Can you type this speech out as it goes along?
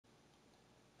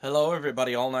Hello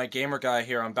everybody, All Night Gamer Guy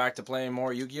here. I'm back to playing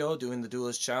more Yu-Gi-Oh! Doing the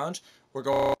Duelist challenge. We're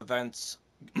going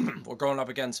we're going up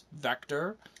against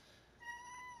Vector.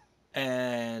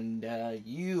 And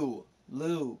you,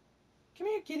 Lou. Come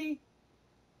here, kitty.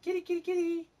 Kitty, kitty,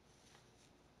 kitty.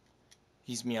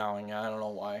 He's meowing, I don't know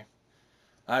why.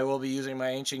 I will be using my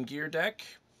Ancient Gear deck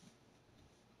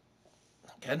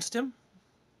against him.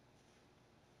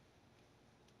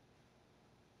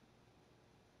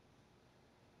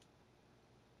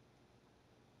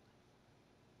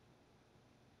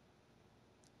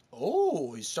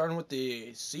 Oh, he's starting with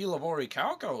the Seal of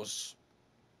Orichalcos.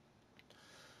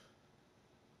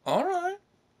 Alright.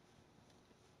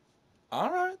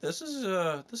 Alright, this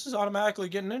is automatically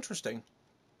getting interesting.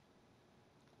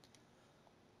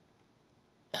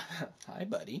 Hi,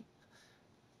 buddy.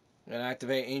 I'm going to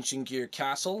activate Ancient Gear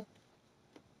Castle.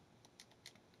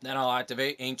 Then I'll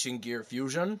activate Ancient Gear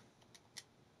Fusion.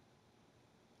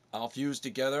 I'll fuse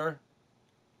together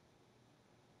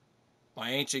my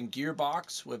Ancient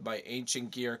Gearbox with my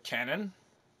Ancient Gear Cannon.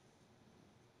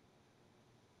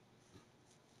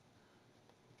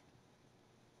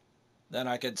 Then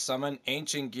I could summon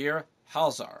Ancient Gear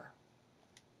Halzar.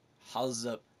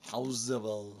 Halibert.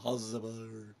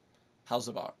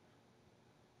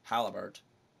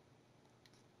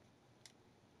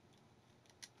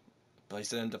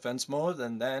 Place it in defense mode,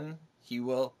 and then he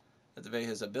will activate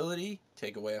his ability,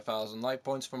 take away 1,000 life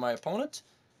points from my opponent,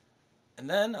 and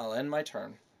then I'll end my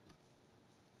turn.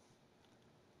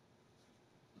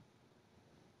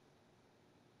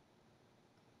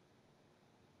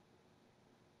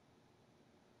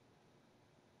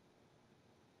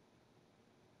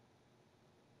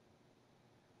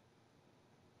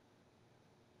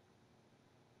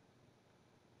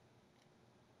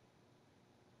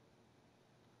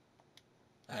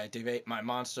 I activate my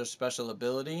monster special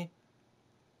ability.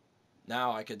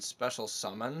 Now I could special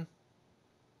summon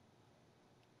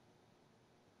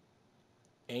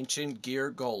Ancient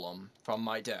Gear Golem from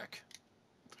my deck.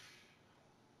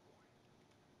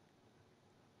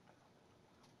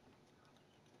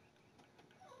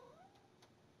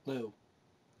 Lou,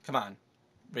 come on.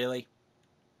 Really?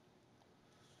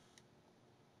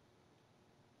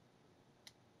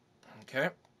 Okay.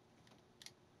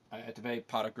 I activate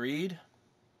Pot of Greed.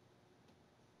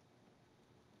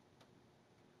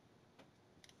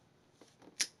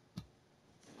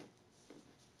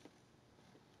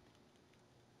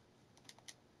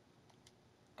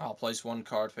 I'll place one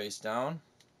card face down.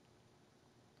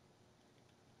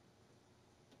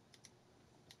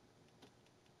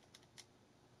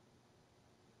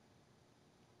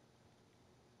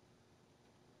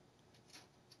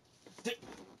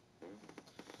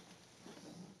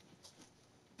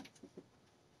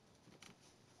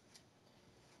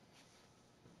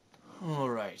 All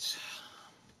right.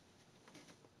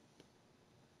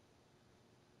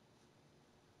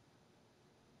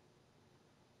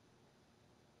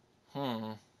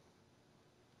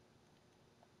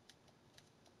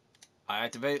 I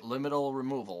activate Liminal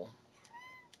Removal.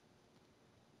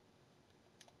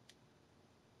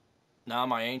 Now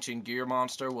my Ancient Gear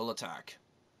monster will attack.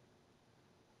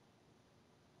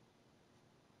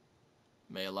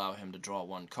 May allow him to draw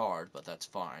one card, but that's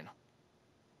fine.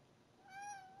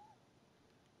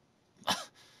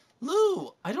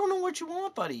 Lou, I don't know what you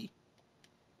want, buddy.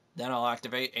 Then I'll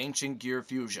activate Ancient Gear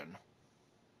Fusion.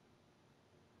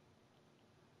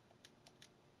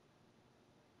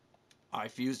 I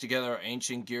fuse together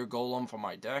Ancient Gear Golem from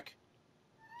my deck.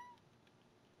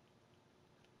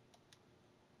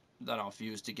 Then I'll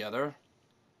fuse together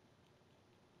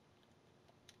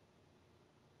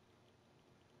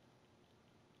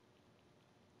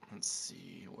let's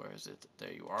see, where is it?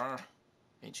 There you are.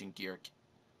 Ancient Gear.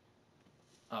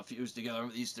 I'll fuse together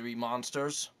these three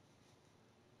monsters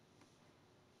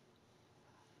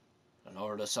in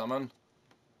order to summon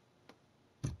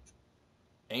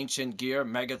Ancient Gear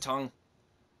Megatongue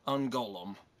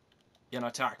Ungolem in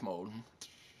attack mode.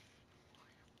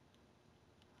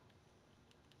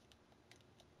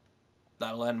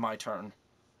 That'll end my turn.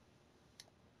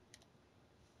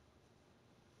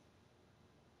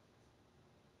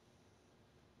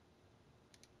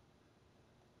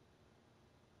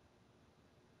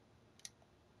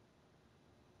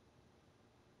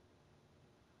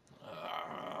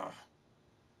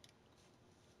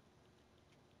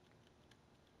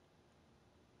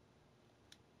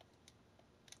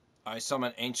 I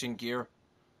summon Ancient Gear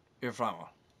Irvama.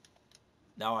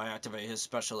 Now I activate his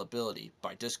special ability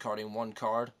by discarding one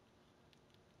card.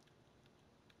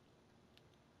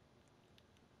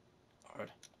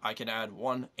 I can add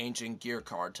one Ancient Gear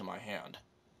card to my hand.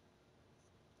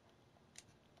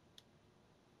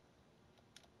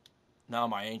 Now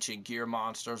my ancient gear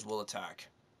monsters will attack.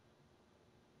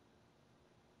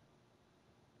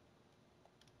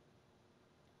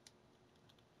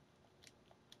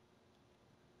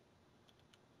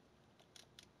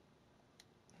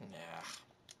 Yeah.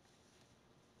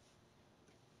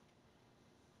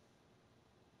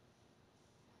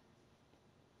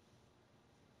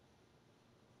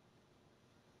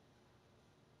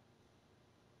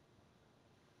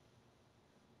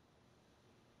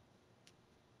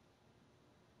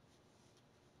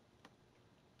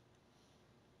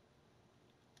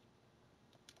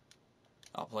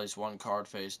 I'll place one card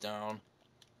face down.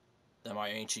 Then my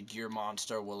ancient gear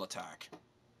monster will attack.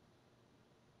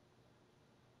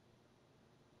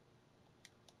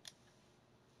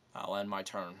 I'll end my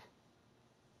turn.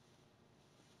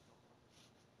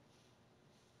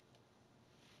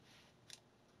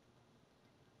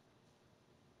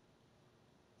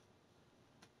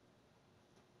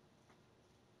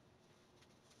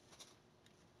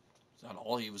 Is that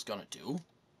all he was gonna do?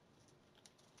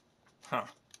 Huh.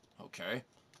 Okay.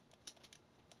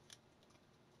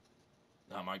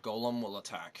 Now my golem will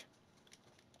attack.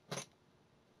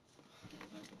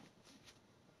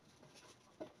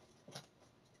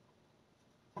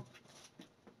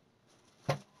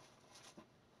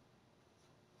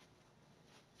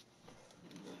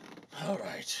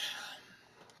 Alright.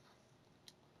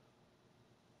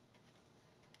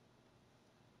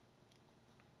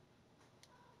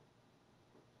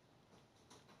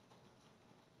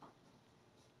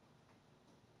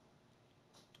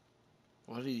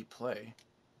 What did he play?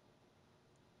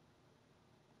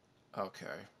 Okay.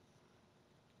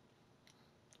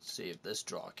 Let's see if this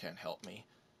draw can help me.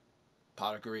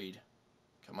 Pot of Greed.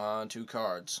 Come on, 2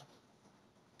 cards.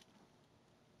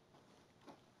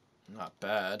 Not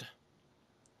bad.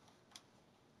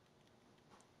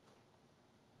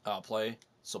 I'll play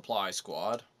Supply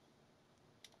Squad.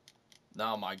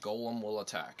 Now my golem will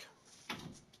attack.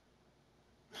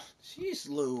 Jeez,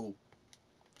 Lou.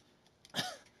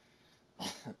 I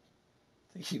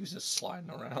think he was just sliding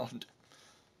around.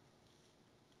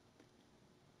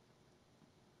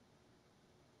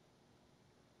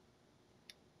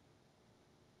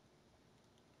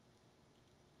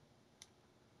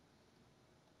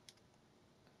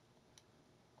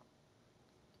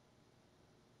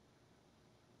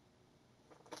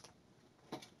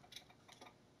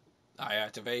 I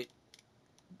activate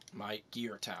my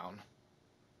Gear Town.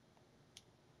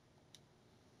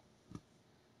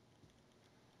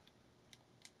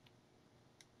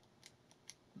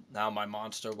 Now my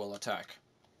monster will attack.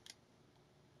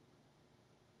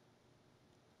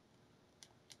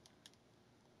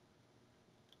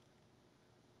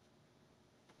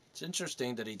 It's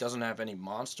interesting that he doesn't have any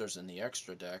monsters in the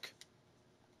extra deck.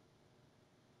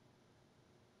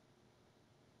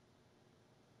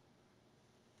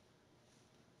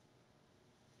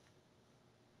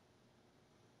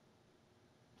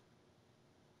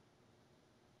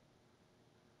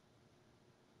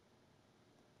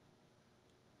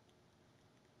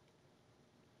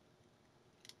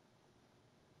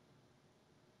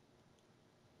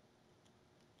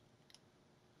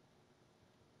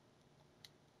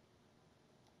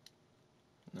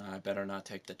 No, I better not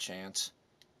take the chance.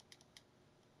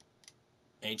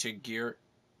 Ancient Gear.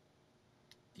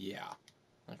 Yeah.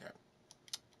 Okay.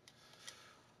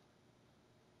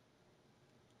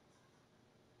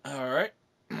 Alright.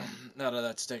 Now that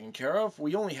that's taken care of,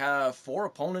 we only have 4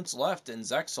 opponents left in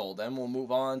Zexal. Then we'll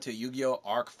move on to Yu-Gi-Oh!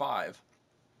 Arc 5.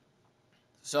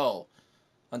 So,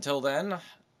 until then,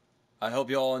 I hope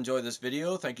you all enjoyed this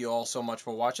video. Thank you all so much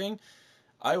for watching.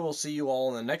 I will see you all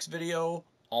in the next video.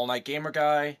 All Night Gamer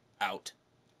Guy, out.